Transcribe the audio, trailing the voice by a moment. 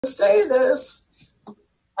say this,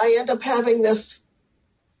 I end up having this,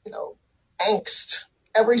 angst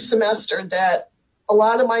every semester that a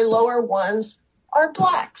lot of my lower ones are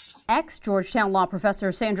blacks. Ex-Georgetown Law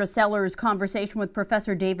professor Sandra Seller's conversation with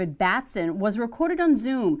Professor David Batson was recorded on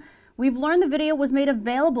Zoom. We've learned the video was made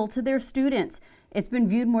available to their students. It's been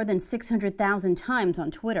viewed more than 600,000 times on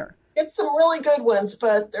Twitter. It's some really good ones,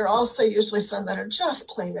 but there are also usually some that are just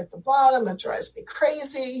plain at the bottom. It drives me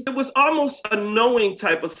crazy. It was almost a knowing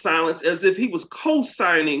type of silence, as if he was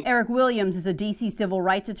co-signing. Eric Williams is a D.C. civil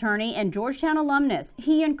rights attorney and Georgetown alumnus.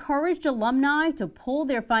 He encouraged alumni to pull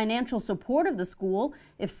their financial support of the school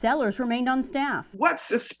if Sellers remained on staff.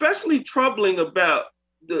 What's especially troubling about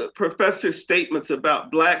the professor's statements about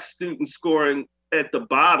black students scoring at the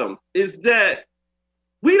bottom is that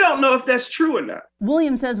we don't know if that's true or not.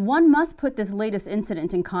 Williams says one must put this latest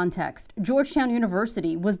incident in context. Georgetown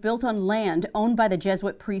University was built on land owned by the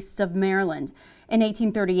Jesuit priests of Maryland. In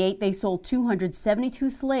 1838, they sold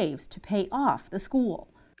 272 slaves to pay off the school.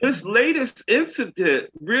 This latest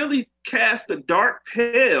incident really cast a dark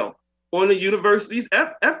pall on the university's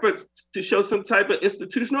efforts to show some type of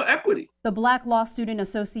institutional equity. The Black Law Student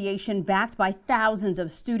Association, backed by thousands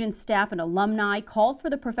of students, staff, and alumni, called for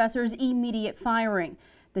the professor's immediate firing.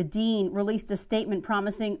 The dean released a statement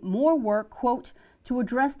promising more work, quote, to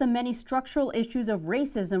address the many structural issues of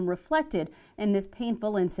racism reflected in this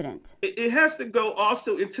painful incident. It has to go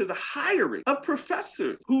also into the hiring of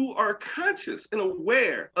professors who are conscious and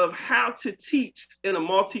aware of how to teach in a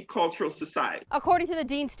multicultural society. According to the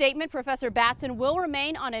dean's statement, Professor Batson will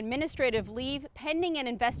remain on administrative leave pending an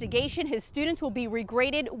investigation. His students will be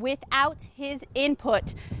regraded without his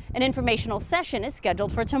input. An informational session is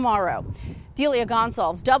scheduled for tomorrow. Delia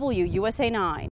Gonsalves, WUSA 9.